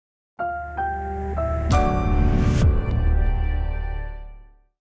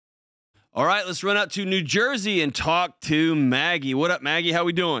All right, let's run out to New Jersey and talk to Maggie. What up, Maggie? How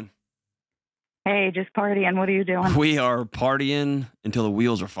we doing? Hey, just partying. What are you doing? We are partying until the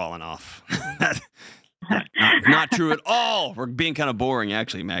wheels are falling off. not true at all. We're being kind of boring,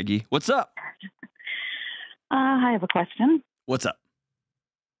 actually, Maggie. What's up? I have a question. What's up?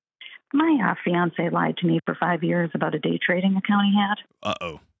 My fiance lied to me for 5 years about a day trading account he had.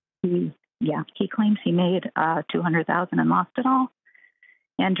 Uh-oh. He claims he made $200,000 and lost it all.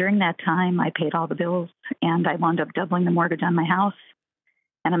 And during that time, I paid all the bills, and I wound up doubling the mortgage on my house.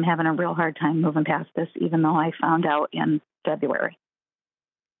 And I'm having a real hard time moving past this, even though I found out in February.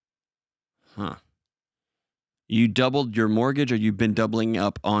 Huh. You doubled your mortgage, or you've been doubling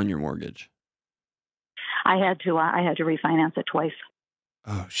up on your mortgage? I had to refinance it twice.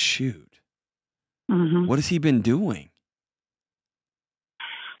 Oh, shoot. Mm-hmm. What has he been doing?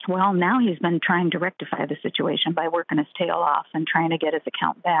 Well, now he's been trying to rectify the situation by working his tail off and trying to get his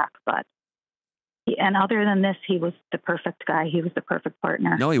account back. And other than this, he was the perfect guy. He was the perfect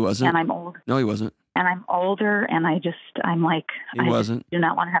partner. No, he wasn't. And I'm old. No, he wasn't. And I'm older, and I'm like, he wasn't. Do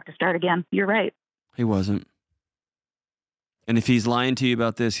not want to have to start again. You're right. He wasn't. And if he's lying to you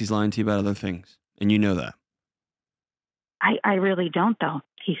about this, he's lying to you about other things. And you know that. I really don't, though.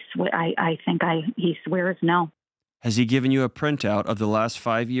 He swears no. Has he given you a printout of the last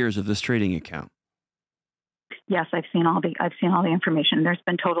 5 years of this trading account? Yes, I've seen all the information. There's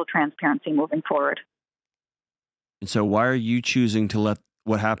been total transparency moving forward. And so why are you choosing to let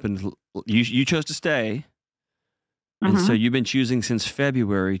what happened? You chose to stay. And so you've been choosing since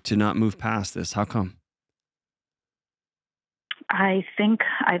February to not move past this. How come? I think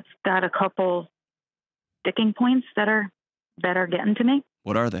I've got a couple sticking points that are getting to me.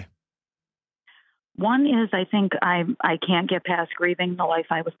 What are they? One is I think I can't get past grieving the life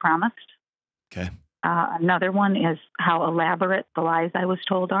I was promised. Okay. Another one is how elaborate the lies I was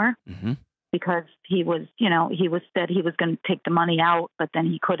told are. Mm-hmm. Because he said he was going to take the money out, but then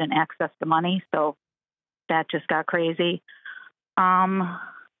he couldn't access the money, so that just got crazy. And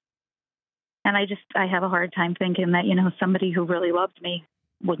I have a hard time thinking that somebody who really loved me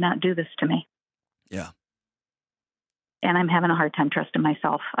would not do this to me. Yeah. And I'm having a hard time trusting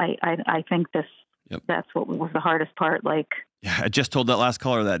myself. I think this. Yep. That's what was the hardest part. Yeah, I just told that last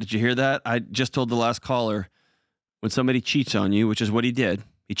caller that. Did you hear that? I just told the last caller, when somebody cheats on you, which is what he did,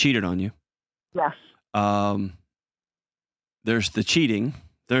 he cheated on you. Yes. There's the cheating.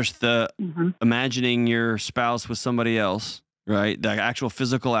 There's the imagining your spouse with somebody else, right? The actual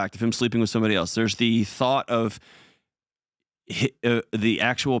physical act of him sleeping with somebody else. There's the thought of the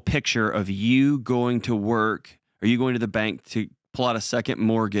actual picture of you going to work or you going to the bank to pull out a second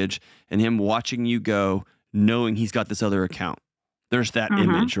mortgage and him watching you go, knowing he's got this other account. There's that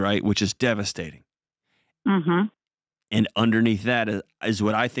image, right? Which is devastating. Mm-hmm. And underneath that is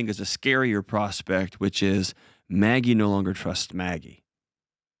what I think is a scarier prospect, which is Maggie no longer trusts Maggie.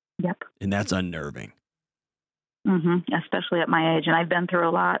 Yep. And that's unnerving. Mm-hmm. Especially at my age. And I've been through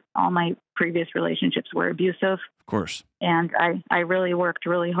a lot. All my previous relationships were abusive. Of course. And I really worked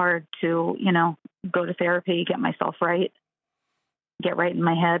really hard to, go to therapy, get myself right, get right in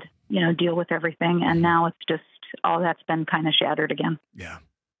my head, deal with everything. And now it's just all that's been kind of shattered again. Yeah.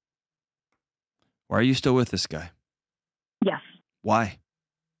 Why are you still with this guy? Yes. Why?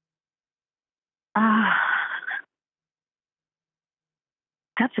 That's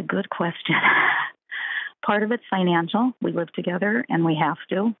a good question. Part of it's financial. We live together and we have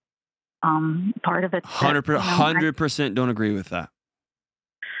to. Part of it's 100% don't agree with that.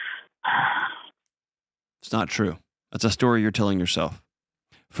 It's not true. That's a story you're telling yourself.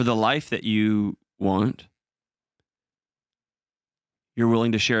 For the life that you want, you're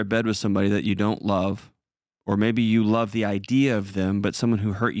willing to share a bed with somebody that you don't love, or maybe you love the idea of them, but someone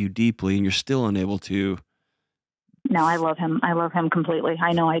who hurt you deeply and you're still unable to. No, I love him. I love him completely.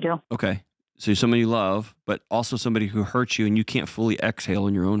 I know I do. Okay. So you're somebody you love, but also somebody who hurts you and you can't fully exhale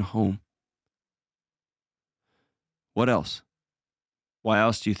in your own home. What else? Why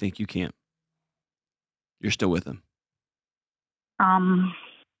else do you think you can't? You're still with him.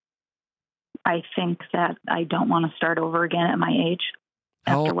 I think that I don't want to start over again at my age.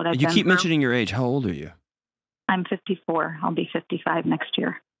 After what I've you been keep through. mentioning your age. How old are you? I'm 54. I'll be 55 next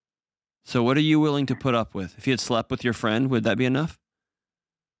year. So what are you willing to put up with? If you had slept with your friend, would that be enough?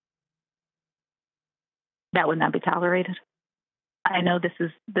 That would not be tolerated. I know this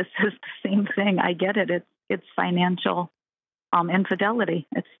is the same thing. I get it. It's financial infidelity.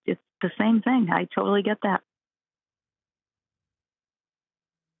 It's the same thing. I totally get that.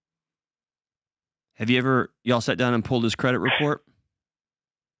 Have you ever, y'all sat down and pulled his credit report?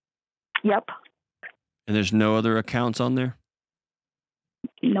 Yep. And there's no other accounts on there?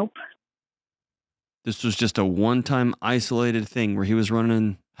 Nope. This was just a one-time isolated thing where he was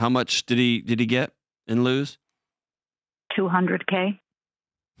running. How much did he get and lose? $200K.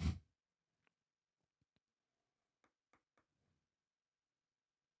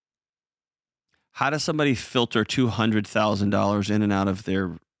 How does somebody filter $200,000 in and out of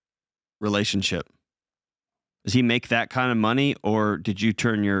their relationship? Does he make that kind of money, or did you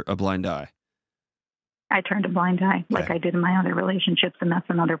turn a blind eye? I turned a blind eye like I did in my other relationships, and that's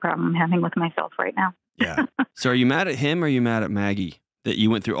another problem I'm having with myself right now. Yeah. So are you mad at him or are you mad at Maggie that you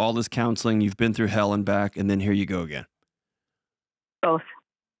went through all this counseling, you've been through hell and back, and then here you go again? Both.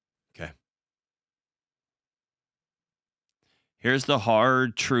 Okay. Here's the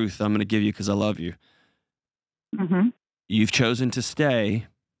hard truth I'm going to give you because I love you. Mm-hmm. You've chosen to stay.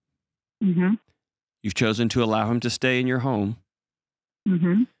 Mm-hmm. You've chosen to allow him to stay in your home.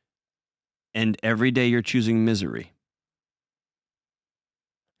 Mm-hmm. And every day you're choosing misery.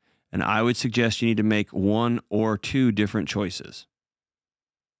 And I would suggest you need to make one or two different choices.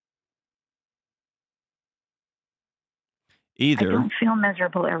 Either. I don't feel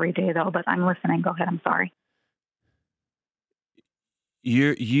miserable every day, though, but I'm listening. Go ahead. I'm sorry.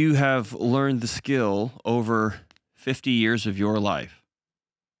 You have learned the skill over 50 years of your life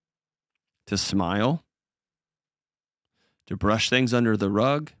to smile, to brush things under the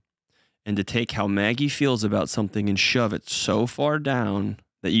rug, and to take how Maggie feels about something and shove it so far down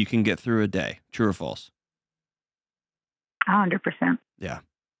that you can get through a day. True or false? 100%. Yeah.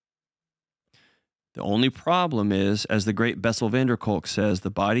 The only problem is, as the great Bessel van der Kolk says, the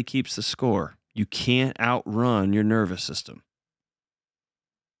body keeps the score. You can't outrun your nervous system.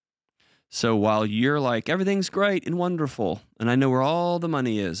 So while you're like, everything's great and wonderful, and I know where all the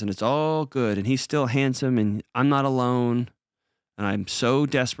money is, and it's all good, and he's still handsome, and I'm not alone, and I'm so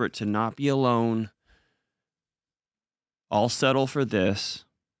desperate to not be alone, I'll settle for this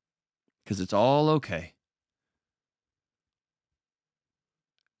because it's all okay.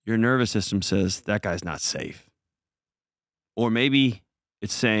 Your nervous system says, that guy's not safe. Or maybe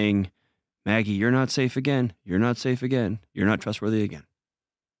it's saying, Maggie, you're not safe again. You're not safe again. You're not trustworthy again.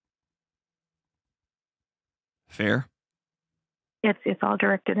 Fair? It's all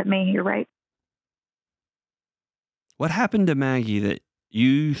directed at me. You're right. What happened to Maggie that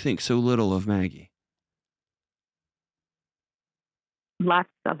you think so little of Maggie? Lots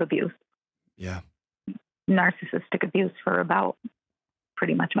of abuse. Yeah. Narcissistic abuse for about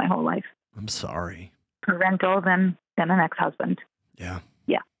pretty much my whole life. I'm sorry. Parental, then an ex-husband. Yeah.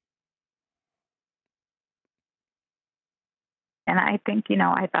 Yeah. And I think,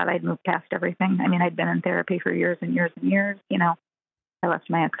 I thought I'd moved past everything. I mean, I'd been in therapy for years and years and years. I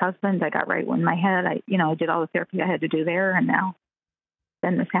left my ex-husband. I got right in my head. I did all the therapy I had to do there. And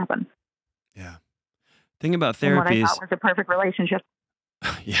then this happened. Yeah. Thing about therapy and what I thought was a perfect relationship.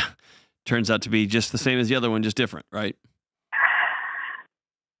 Yeah. Turns out to be just the same as the other one, just different, right?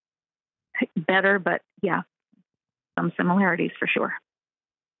 Better, but yeah, some similarities for sure.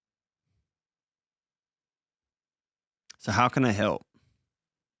 So how can I help?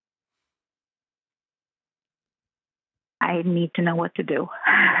 I need to know what to do.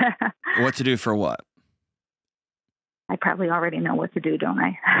 What to do for what? I probably already know what to do, don't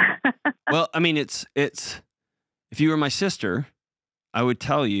I? Well, I mean, it's if you were my sister, I would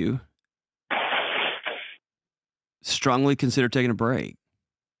tell you strongly consider taking a break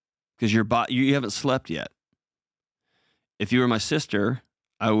because you haven't slept yet. If you were my sister,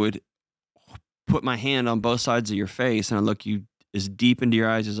 I would put my hand on both sides of your face and I'd look you as deep into your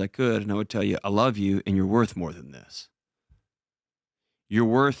eyes as I could, and I would tell you, I love you and you're worth more than this. You're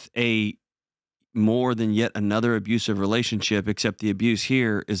worth more than yet another abusive relationship, except the abuse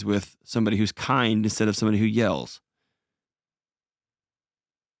here is with somebody who's kind instead of somebody who yells.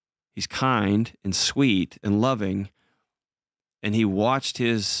 He's kind and sweet and loving, and he watched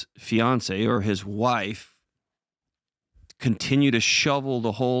his fiance or his wife continue to shovel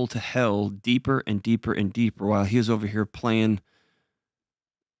the hole to hell deeper and deeper and deeper while he was over here playing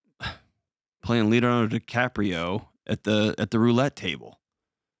Leonardo DiCaprio at the roulette table.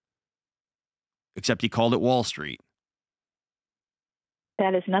 Except he called it Wall Street.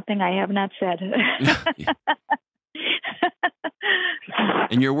 That is nothing I have not said.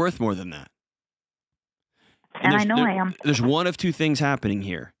 And you're worth more than that. And I know I am. There's one of two things happening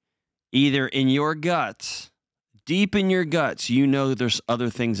here. Either in your guts, deep in your guts, you know there's other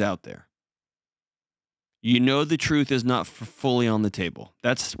things out there. You know the truth is not fully on the table.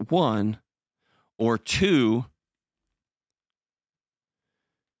 That's one. Or two,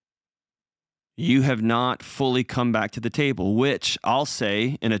 you have not fully come back to the table, which I'll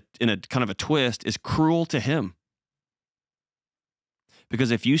say in a kind of a twist is cruel to him. Because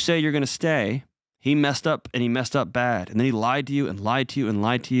if you say you're going to stay, He messed up, and he messed up bad. And then he lied to you and lied to you and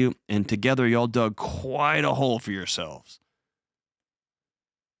lied to you. And together y'all dug quite a hole for yourselves.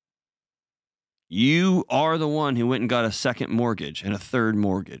 You are the one who went and got a second mortgage and a third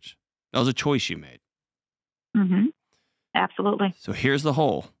mortgage. That was a choice you made. Mm-hmm. Absolutely. So here's the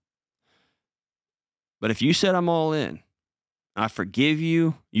hole. But if you said, I'm all in, I forgive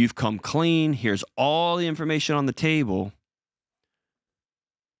you, you've come clean, here's all the information on the table,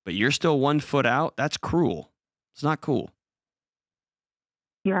 but you're still 1 foot out, that's cruel. It's not cool.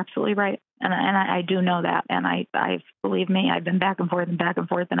 You're absolutely right. And I do know that. And I believe me, I've been back and forth, and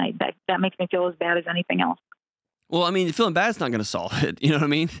that makes me feel as bad as anything else. Well, I mean, feeling bad is not going to solve it. You know what I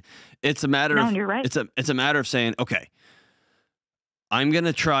mean? It's a matter of, you're right. It's a matter of saying, okay, I'm going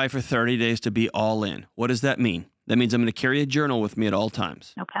to try for 30 days to be all in. What does that mean? That means I'm going to carry a journal with me at all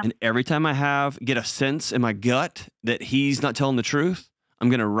times. Okay. And every time I get a sense in my gut that he's not telling the truth, I'm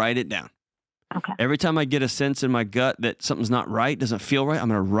going to write it down. Okay. Every time I get a sense in my gut that something's not right, doesn't feel right, I'm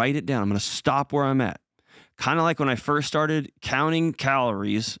going to write it down. I'm going to stop where I'm at. Kind of like when I first started counting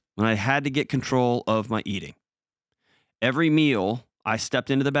calories, when I had to get control of my eating. Every meal, I stepped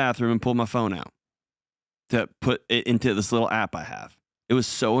into the bathroom and pulled my phone out to put it into this little app I have. It was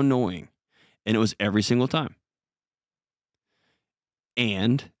so annoying. And it was every single time.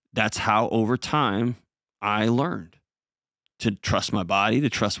 And that's how over time I learned to trust my body, to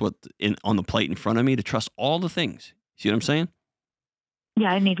trust what's on the plate in front of me, to trust all the things. See what I'm saying?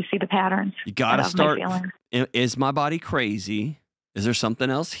 Yeah, I need to see the patterns. You got to start. Is my body crazy? Is there something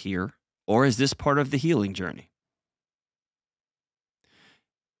else here? Or is this part of the healing journey?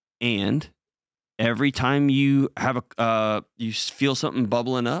 And every time you have you feel something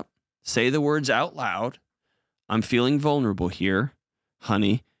bubbling up, say the words out loud. I'm feeling vulnerable here,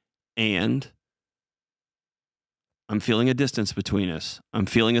 honey, and I'm feeling a distance between us. I'm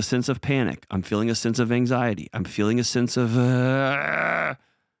feeling a sense of panic. I'm feeling a sense of anxiety. I'm feeling a sense of, I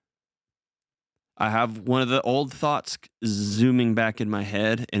have one of the old thoughts zooming back in my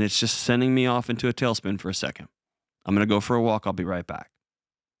head, and it's just sending me off into a tailspin for a second. I'm going to go for a walk. I'll be right back.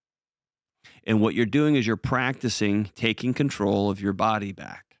 And what you're doing is you're practicing taking control of your body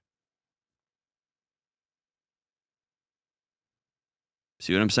back.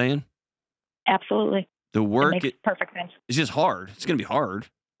 See what I'm saying? Absolutely. The work, it makes perfect sense. It's just hard. It's going to be hard.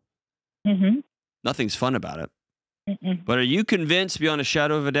 Mm-hmm. Nothing's fun about it. Mm-mm. But are you convinced beyond a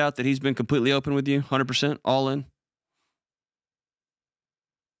shadow of a doubt that he's been completely open with you? 100% all in?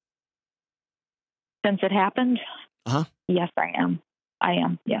 Since it happened? Uh-huh. Yes, I am. I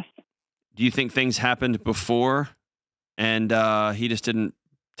am, yes. Do you think things happened before and he just didn't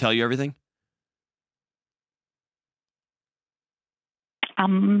tell you everything?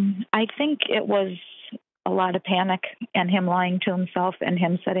 I think it was a lot of panic and him lying to himself and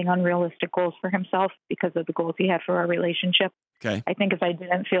him setting unrealistic goals for himself because of the goals he had for our relationship. Okay. I think if I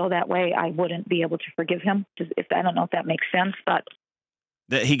didn't feel that way, I wouldn't be able to forgive him. I don't know if that makes sense, but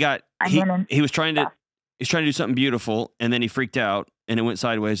that he was trying to do something beautiful, and then he freaked out and it went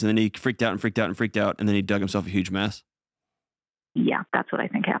sideways, and then he freaked out, and then he dug himself a huge mess. Yeah, that's what I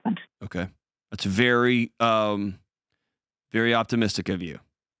think happened. Okay. That's very very optimistic of you.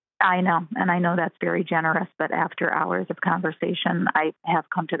 I know, and I know that's very generous, but after hours of conversation, I have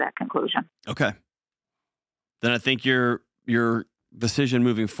come to that conclusion. Okay. Then I think your decision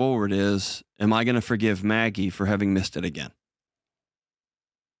moving forward is, am I going to forgive Maggie for having missed it again?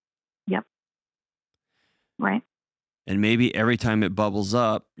 Yep. Right. And maybe every time it bubbles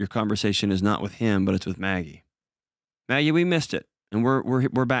up, your conversation is not with him, but it's with Maggie. Maggie, we missed it, and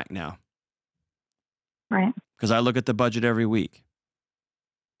we're back now. Right. Because I look at the budget every week.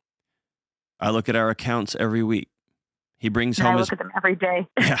 I look at our accounts every week. He brings home I look at them every day.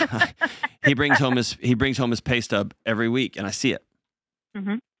 Yeah, he brings home his pay stub every week, and I see it.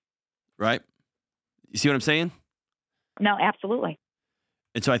 Mm-hmm. Right? You see what I'm saying? No, absolutely.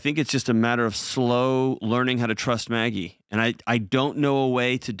 And so I think it's just a matter of slow learning how to trust Maggie. And I don't know a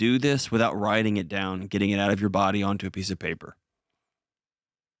way to do this without writing it down and getting it out of your body onto a piece of paper.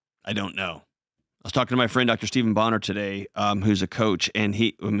 I don't know. I was talking to my friend, Dr. Stephen Bonner, today, who's a coach, and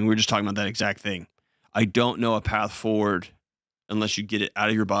we were just talking about that exact thing. I don't know a path forward unless you get it out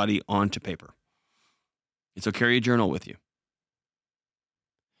of your body onto paper. And so carry a journal with you.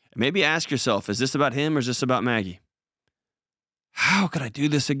 And maybe ask yourself, is this about him or is this about Maggie? How could I do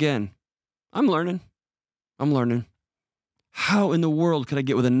this again? I'm learning. How in the world could I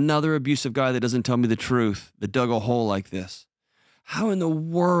get with another abusive guy that doesn't tell me the truth, that dug a hole like this? How in the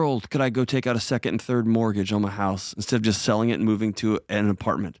world could I go take out a second and third mortgage on my house instead of just selling it and moving to an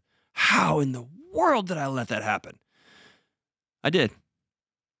apartment? How in the world did I let that happen? I did.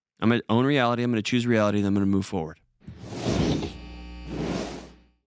 I'm going to own reality. I'm going to choose reality. And I'm going to move forward.